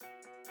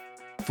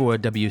For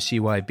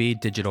WCYB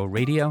Digital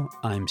Radio,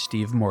 I'm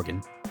Steve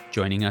Morgan.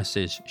 Joining us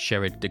is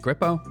Sherrod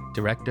DeGrippo,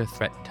 Director,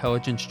 Threat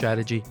Intelligence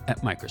Strategy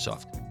at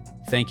Microsoft.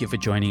 Thank you for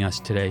joining us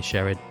today,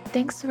 Sherrod.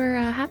 Thanks for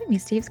having me,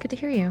 Steve. It's good to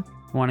hear you.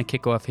 I want to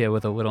kick off here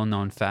with a little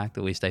known fact,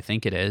 at least I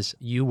think it is.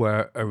 You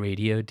were a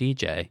radio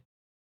DJ.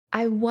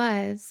 I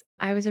was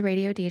a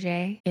radio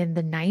DJ in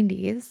the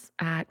 90s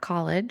at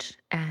college,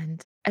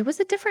 and it was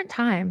a different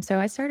time. So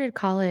I started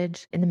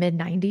college in the mid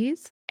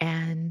 90s,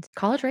 and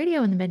college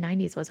radio in the mid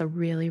 90s was a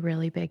really,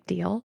 really big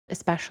deal,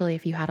 especially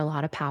if you had a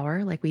lot of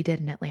power like we did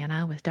in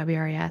Atlanta with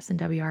WRES and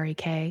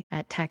WREK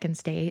at Tech and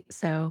State.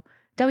 So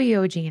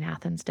WOG in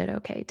Athens did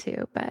okay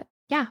too. But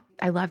yeah,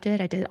 I loved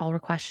it. I did all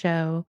request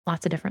show,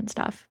 lots of different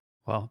stuff.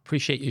 Well,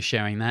 appreciate you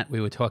sharing that.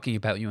 We were talking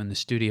about you in the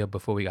studio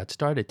before we got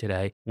started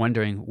today,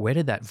 wondering where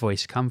did that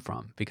voice come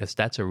from? Because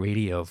that's a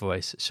radio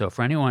voice. So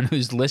for anyone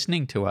who's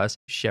listening to us,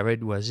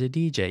 Sherrod was a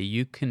DJ.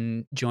 You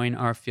can join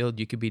our field.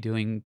 You could be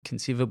doing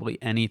conceivably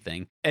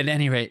anything. At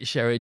any rate,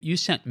 Sherrod, you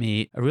sent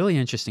me a really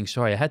interesting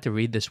story. I had to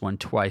read this one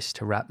twice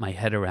to wrap my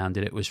head around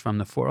it. It was from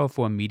the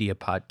 404 Media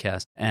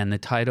podcast, and the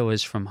title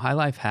is From High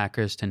Life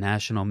Hackers to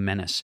National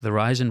Menace, The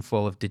Rise and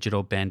Fall of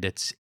Digital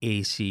Bandits,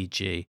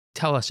 ACG.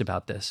 Tell us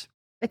about this.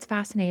 It's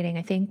fascinating.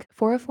 I think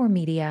 404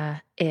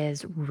 Media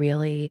is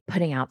really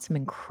putting out some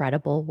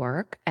incredible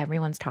work.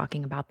 Everyone's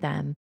talking about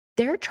them.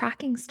 They're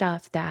tracking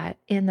stuff that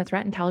in the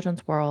threat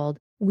intelligence world,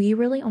 we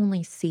really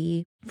only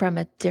see from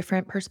a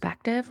different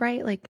perspective,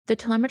 right? Like the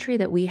telemetry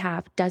that we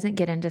have doesn't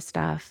get into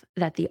stuff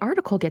that the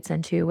article gets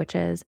into, which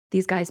is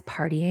these guys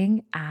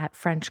partying at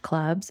French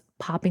clubs,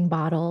 popping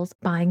bottles,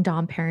 buying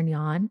Dom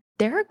Perignon.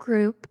 They're a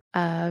group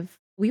of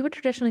we would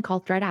traditionally call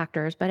threat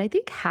actors, but I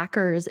think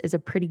hackers is a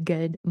pretty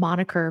good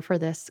moniker for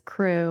this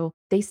crew.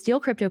 They steal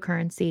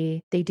cryptocurrency,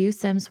 they do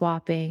SIM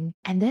swapping,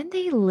 and then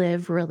they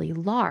live really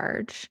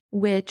large,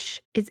 which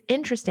is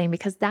interesting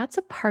because that's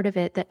a part of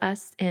it that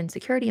us in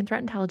security and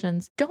threat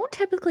intelligence don't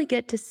typically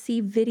get to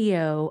see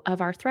video of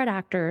our threat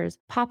actors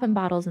popping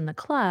bottles in the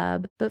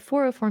club, but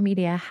 404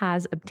 Media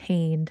has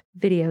obtained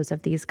videos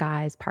of these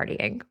guys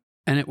partying.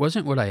 And it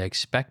wasn't what I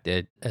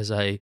expected. As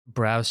I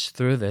browsed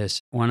through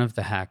this, one of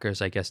the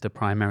hackers, I guess the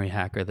primary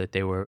hacker that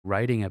they were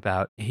writing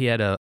about, he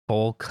had a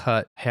bowl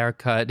cut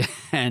haircut,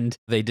 and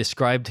they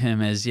described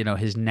him as,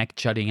 his neck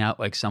jutting out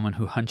like someone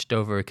who hunched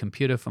over a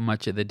computer for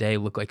much of the day,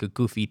 looked like a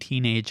goofy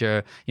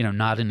teenager,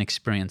 not an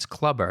experienced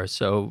clubber.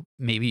 So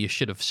maybe you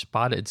should have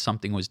spotted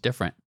something was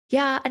different.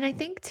 Yeah. And I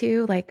think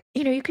too,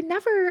 you can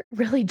never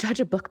really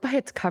judge a book by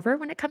its cover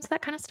when it comes to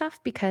that kind of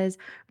stuff, because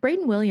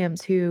Braden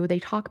Williams, who they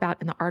talk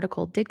about in the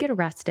article, did get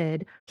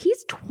arrested.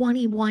 He's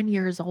 21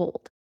 years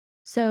old.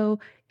 So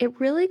it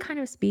really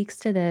kind of speaks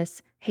to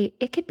this, hey,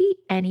 it could be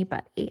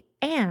anybody.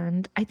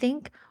 And I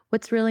think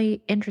what's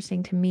really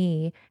interesting to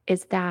me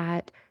is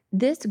that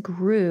this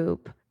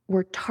group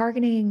were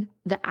targeting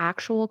the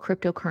actual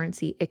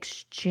cryptocurrency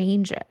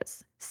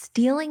exchanges,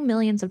 stealing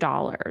millions of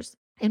dollars.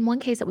 In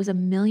one case, it was $1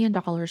 million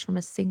from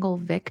a single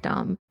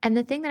victim. And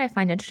the thing that I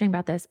find interesting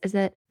about this is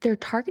that they're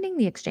targeting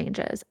the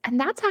exchanges. And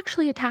that's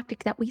actually a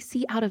tactic that we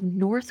see out of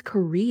North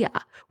Korea.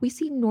 We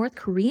see North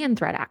Korean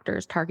threat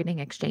actors targeting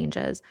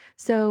exchanges.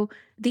 So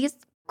these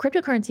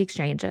cryptocurrency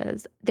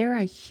exchanges, they're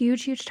a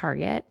huge, huge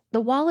target.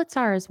 The wallets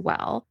are as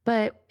well.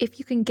 But if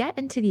you can get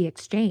into the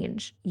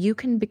exchange, you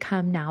can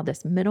become now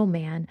this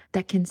middleman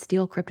that can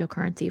steal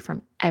cryptocurrency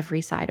from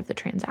every side of the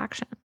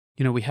transaction.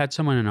 We had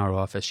someone in our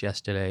office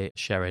yesterday,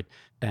 Sherrod,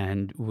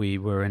 and we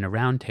were in a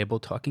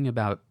roundtable talking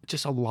about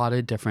just a lot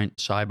of different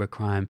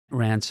cybercrime,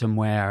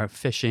 ransomware,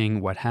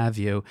 phishing, what have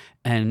you.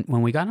 And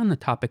when we got on the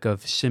topic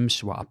of SIM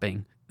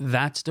swapping,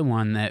 that's the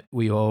one that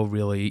we all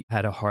really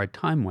had a hard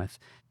time with.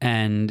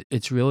 And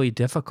it's really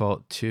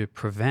difficult to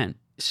prevent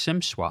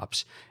SIM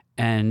swaps.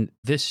 And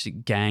this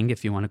gang,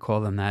 if you want to call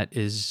them that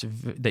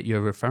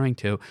you're referring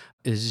to,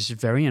 is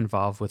very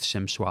involved with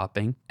SIM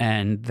swapping.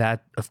 And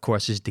that, of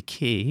course, is the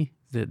key.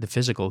 The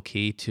physical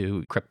key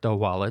to crypto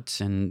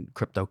wallets and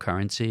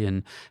cryptocurrency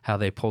and how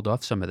they pulled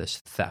off some of this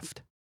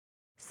theft.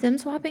 SIM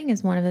swapping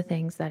is one of the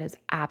things that is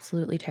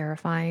absolutely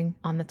terrifying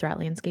on the threat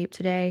landscape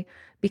today,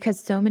 because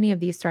so many of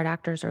these threat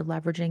actors are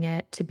leveraging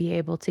it to be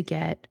able to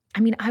get,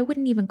 I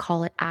wouldn't even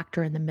call it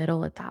actor in the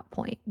middle at that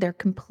point. They're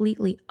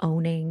completely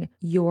owning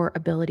your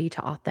ability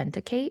to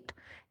authenticate.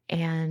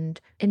 And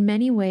in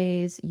many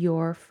ways,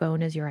 your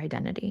phone is your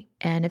identity.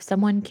 And if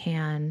someone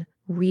can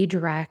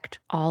redirect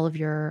all of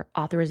your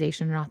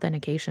authorization and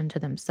authentication to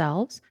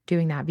themselves,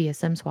 doing that via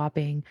SIM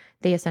swapping,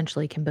 they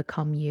essentially can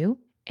become you.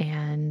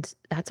 And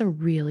that's a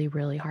really,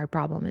 really hard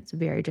problem. It's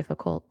very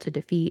difficult to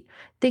defeat.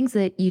 Things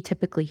that you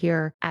typically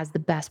hear as the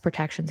best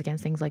protections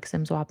against things like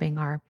SIM swapping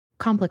are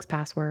complex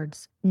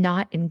passwords,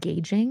 not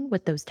engaging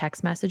with those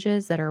text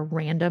messages that are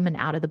random and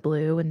out of the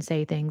blue and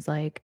say things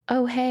like,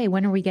 oh, hey,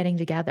 when are we getting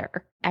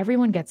together?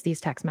 Everyone gets these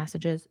text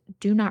messages.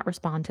 Do not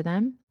respond to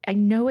them. I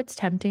know it's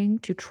tempting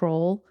to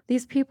troll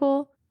these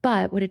people,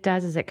 But what it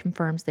does is it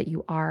confirms that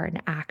you are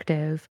an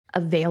active,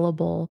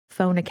 available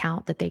phone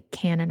account that they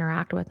can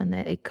interact with and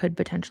that it could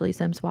potentially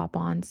SIM swap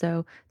on.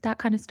 So that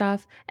kind of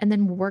stuff. And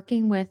then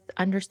working with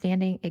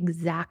understanding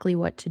exactly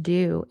what to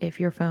do if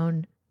your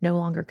phone no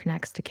longer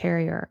connects to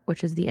carrier,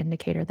 which is the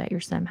indicator that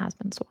your SIM has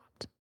been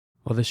swapped.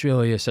 Well, this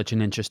really is such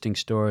an interesting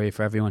story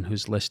for everyone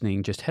who's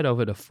listening. Just head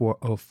over to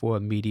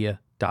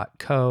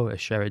 404media.co. As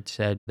Sherrod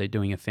said, they're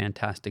doing a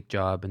fantastic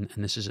job, and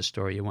this is a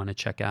story you want to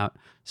check out.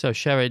 So,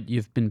 Sherrod,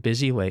 you've been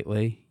busy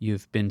lately.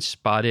 You've been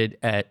spotted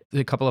at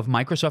a couple of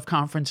Microsoft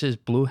conferences,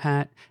 Blue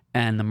Hat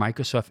and the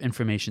Microsoft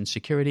Information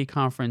Security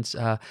Conference.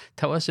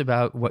 Tell us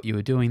about what you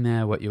were doing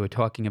there, what you were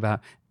talking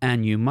about,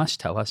 and you must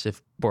tell us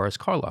if Boris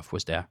Karloff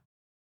was there.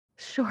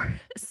 Sure.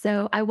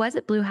 So I was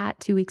at Blue Hat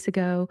 2 weeks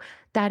ago.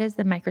 That is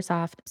the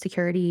Microsoft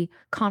Security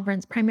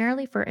Conference,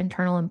 primarily for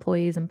internal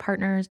employees and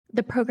partners.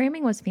 The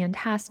programming was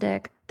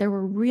fantastic. There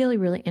were really,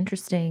 really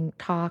interesting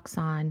talks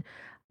on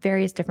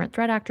various different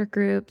threat actor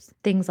groups,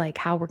 things like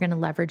how we're going to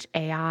leverage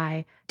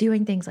AI,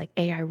 doing things like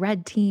AI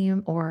red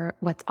team or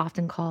what's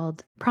often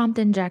called prompt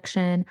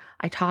injection.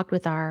 I talked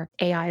with our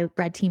AI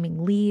red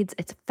teaming leads.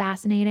 It's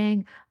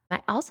fascinating.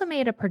 I also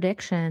made a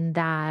prediction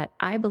that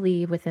I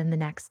believe within the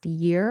next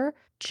year,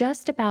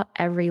 just about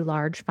every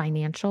large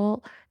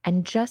financial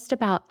and just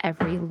about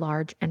every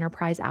large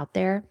enterprise out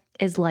there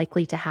is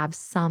likely to have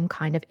some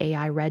kind of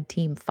AI red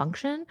team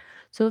function.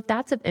 So if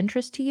that's of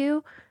interest to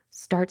you,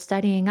 start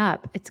studying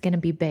up. It's going to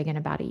be big in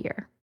about a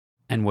year.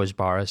 And was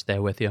Boris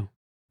there with you?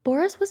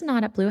 Boris was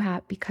not at Blue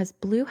Hat because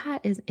Blue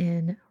Hat is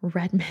in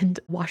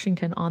Redmond,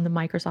 Washington on the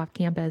Microsoft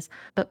campus.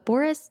 But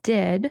Boris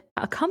did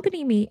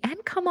accompany me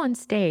and come on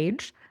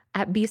stage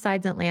at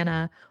B-Sides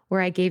Atlanta, where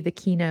I gave the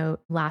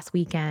keynote last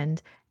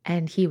weekend.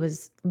 And he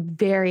was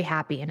very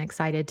happy and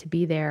excited to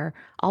be there.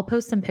 I'll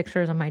post some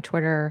pictures on my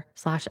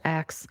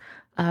Twitter/X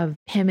of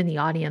him in the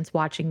audience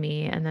watching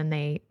me. And then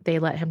they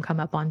let him come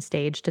up on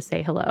stage to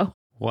say hello.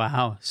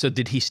 Wow. So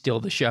did he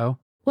steal the show?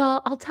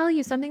 Well, I'll tell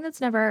you something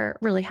that's never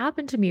really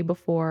happened to me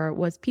before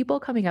was people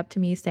coming up to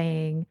me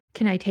saying,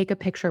 "Can I take a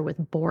picture with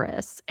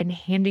Boris?" and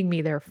handing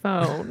me their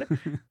phone.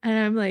 And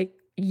I'm like,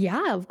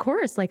 "Yeah, of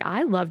course. Like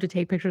I love to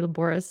take pictures of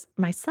Boris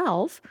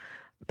myself."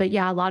 But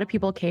yeah, a lot of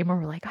people came and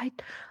were like, I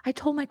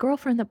told my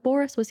girlfriend that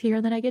Boris was here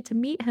and that I get to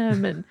meet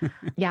him." And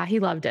yeah, he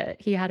loved it.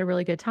 He had a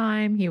really good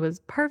time. He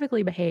was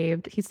perfectly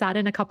behaved. He sat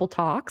in a couple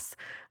talks.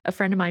 A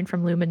friend of mine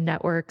from Lumen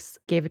Networks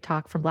gave a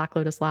talk from Black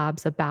Lotus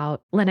Labs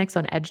about Linux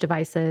on edge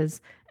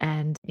devices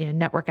and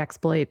network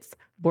exploits.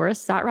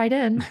 Boris sat right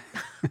in.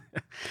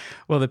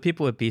 Well, the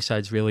people at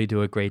B-Sides really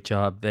do a great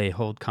job. They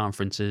hold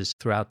conferences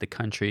throughout the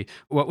country.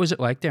 What was it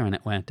like there in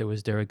Atlanta?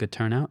 Was there a good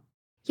turnout?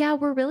 Yeah,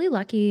 we're really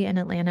lucky in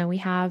Atlanta. We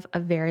have a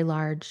very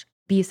large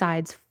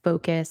B-Sides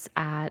focus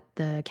at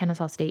the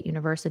Kennesaw State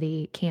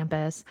University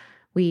campus.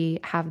 We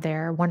have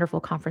their wonderful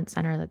conference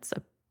center that's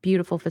a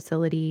beautiful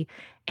facility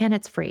and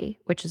it's free,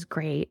 which is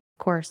great.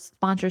 Of course,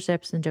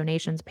 sponsorships and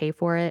donations pay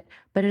for it,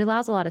 but it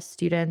allows a lot of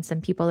students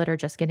and people that are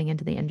just getting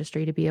into the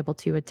industry to be able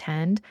to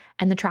attend.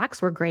 And the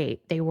tracks were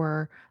great. They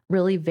were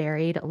really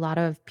varied. A lot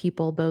of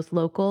people, both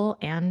local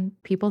and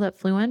people that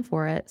flew in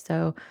for it.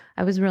 So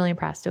I was really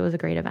impressed. It was a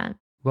great event.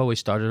 Well, we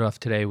started off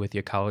today with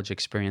your college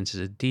experience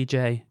as a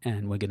DJ,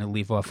 and we're going to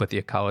leave off with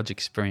your college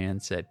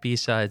experience at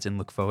B-Sides and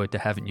look forward to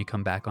having you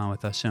come back on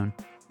with us soon.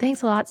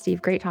 Thanks a lot,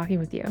 Steve. Great talking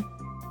with you.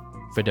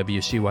 For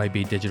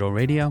WCYB Digital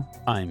Radio,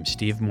 I'm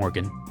Steve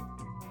Morgan.